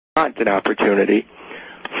want an opportunity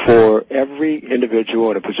for every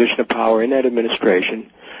individual in a position of power in that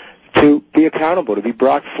administration to be accountable, to be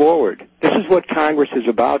brought forward. This is what Congress is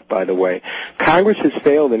about, by the way. Congress has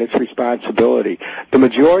failed in its responsibility. The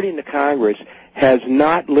majority in the Congress has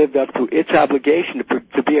not lived up to its obligation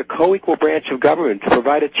to be a co-equal branch of government, to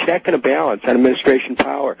provide a check and a balance on administration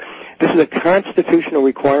power. This is a constitutional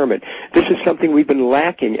requirement. This is something we've been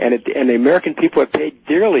lacking, and the American people have paid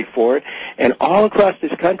dearly for it. And all across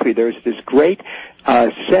this country, there's this great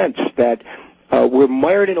sense that we're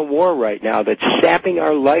mired in a war right now that's sapping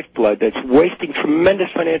our lifeblood, that's wasting tremendous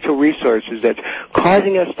financial resources, that's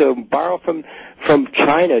causing us to borrow from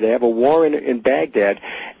China to have a war in Baghdad.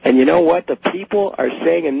 And you know what? The people are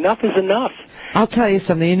saying enough is enough. I'll tell you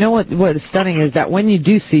something. You know what is stunning is that when you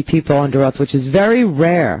do see people under oath, which is very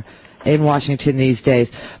rare in Washington these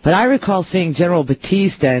days, but I recall seeing General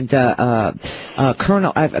Batiste and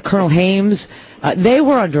Colonel Hames. They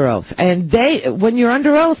were under oath, and when you're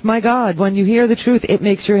under oath, my God, when you hear the truth, it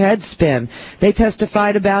makes your head spin. They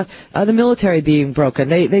testified about the military being broken.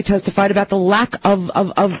 They testified about the lack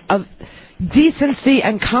of decency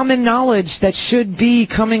and common knowledge that should be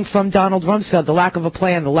coming from Donald Rumsfeld, the lack of a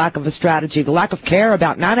plan, the lack of a strategy, the lack of care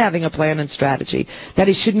about not having a plan and strategy, that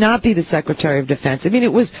he should not be the Secretary of Defense. I mean,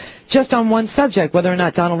 it was just on one subject, whether or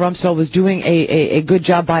not Donald Rumsfeld was doing a good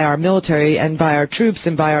job by our military and by our troops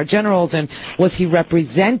and by our generals, and was he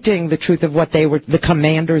representing the truth of what the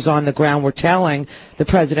commanders on the ground were telling the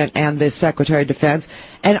President and the Secretary of Defense.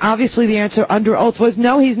 And obviously the answer under oath was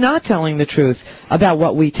no, he's not telling the truth about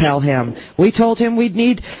what we tell him. We told him we'd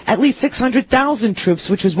need at least 600,000 troops,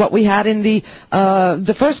 which was what we had in the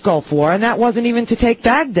first Gulf War, and that wasn't even to take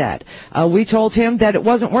Baghdad. We told him that it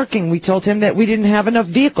wasn't working. We told him that we didn't have enough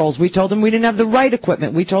vehicles. We told him we didn't have the right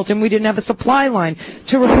equipment. We told him we didn't have a supply line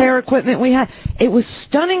to repair equipment we had. It was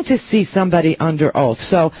stunning to see somebody under oath.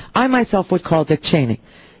 So I myself would call Dick Cheney.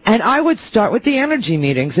 And I would start with the energy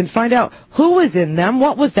meetings and find out who was in them,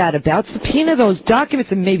 what was that about, subpoena those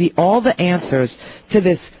documents, and maybe all the answers to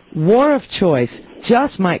this war of choice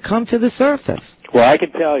just might come to the surface. Well, I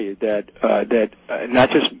can tell you that not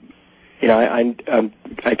just, you know,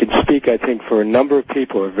 I can speak, I think, for a number of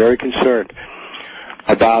people who are very concerned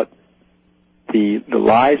about the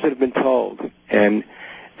lies that have been told, and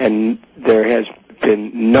there has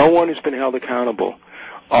been no one who's been held accountable.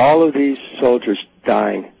 All of these soldiers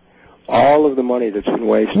dying, all of the money that's been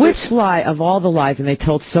wasted. Which lie of all the lies, and they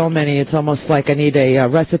told so many, it's almost like I need a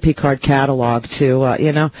recipe card catalog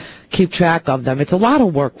to, keep track of them. It's a lot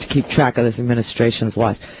of work to keep track of this administration's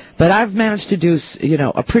lies. But I've managed to do,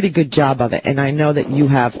 a pretty good job of it, and I know that you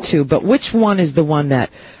have too. But which one is the one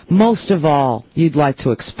that most of all you'd like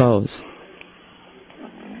to expose?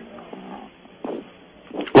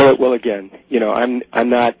 Well, again, I'm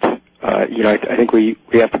not. I think we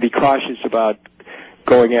have to be cautious about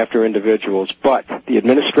going after individuals, but the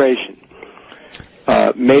administration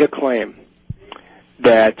made a claim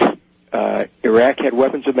that Iraq had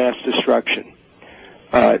weapons of mass destruction.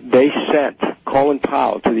 They sent Colin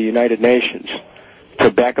Powell to the United Nations to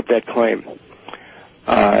back up that claim.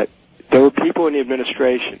 There were people in the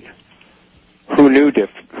administration who knew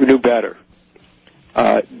better.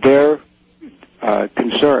 Their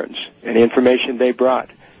concerns and the information they brought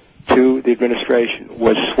to the administration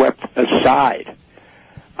was swept aside.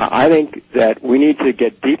 I think that we need to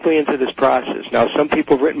get deeply into this process. Now, some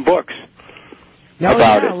people have written books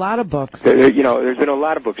about it. A lot of books. There's been a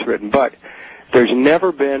lot of books written, but there's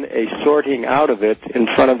never been a sorting out of it in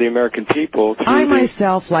front of the American people through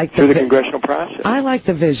the congressional process. I like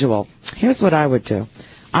the visual. Here's what I would do.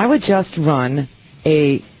 I would just run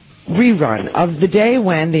a rerun of the day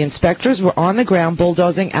when the inspectors were on the ground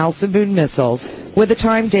bulldozing Al-Saboon missiles with a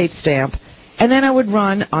time date stamp, and then I would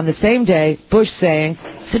run on the same day Bush saying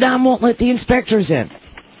Saddam won't let the inspectors in,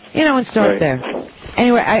 and start there.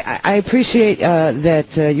 Anyway, I appreciate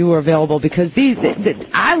that you were available, because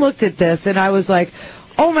I looked at this and I was like,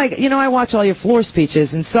 oh my, I watch all your floor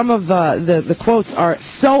speeches, and some of the quotes are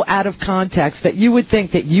so out of context that you would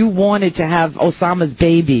think that you wanted to have Osama's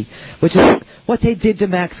baby, which is what they did to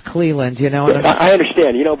Max Cleland, I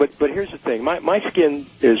understand, but here's the thing. My skin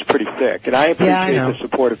is pretty thick, and I appreciate the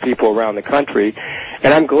support of people around the country,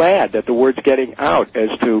 and I'm glad that the word's getting out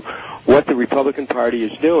as to what the Republican Party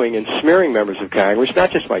is doing in smearing members of Congress,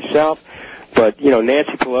 not just myself, but,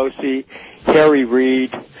 Nancy Pelosi, Harry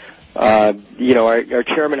Reid, our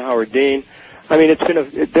Chairman Howard Dean. I mean,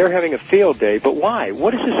 they're having a field day, but why?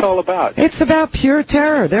 What is this all about? It's about pure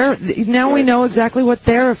terror. We know exactly what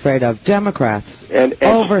they're afraid of. Democrats. And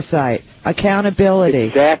oversight, accountability.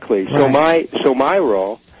 Exactly. Right. So my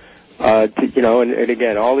role And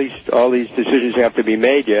again, all these decisions have to be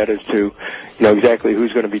made yet as to, exactly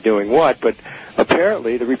who's going to be doing what. But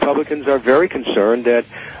apparently, the Republicans are very concerned that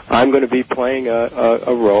I'm going to be playing a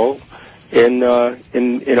role in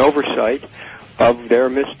oversight of their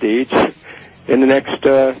misdeeds in the next,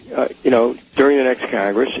 during the next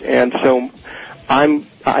Congress. And so,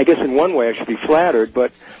 I guess in one way I should be flattered,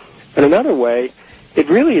 but in another way, it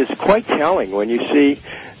really is quite telling when you see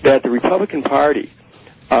that the Republican Party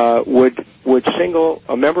would single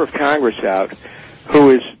a member of Congress out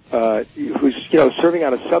who's serving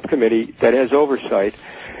on a subcommittee that has oversight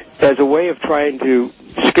as a way of trying to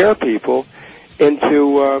scare people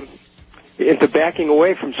into backing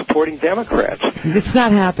away from supporting Democrats. It's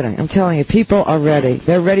not happening. I'm telling you, people are ready.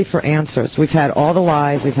 They're ready for answers. We've had all the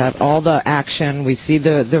lies. We've had all the action. We see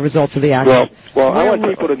the results of the action. Well, I want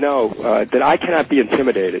people to know that I cannot be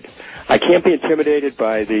intimidated. I can't be intimidated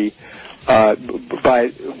by the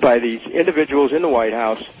by these individuals in the White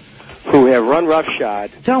House who have run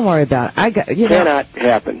roughshod. Don't worry about it. Cannot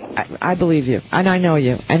happen. I believe you, and I know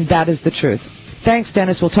you, and that is the truth. Thanks,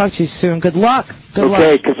 Dennis. We'll talk to you soon. Good luck. Good luck.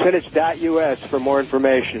 Okay, Kucinich.us for more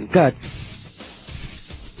information. Good.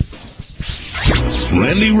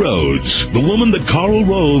 Randi Rhodes, the woman that Karl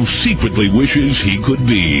Rove secretly wishes he could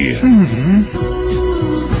be.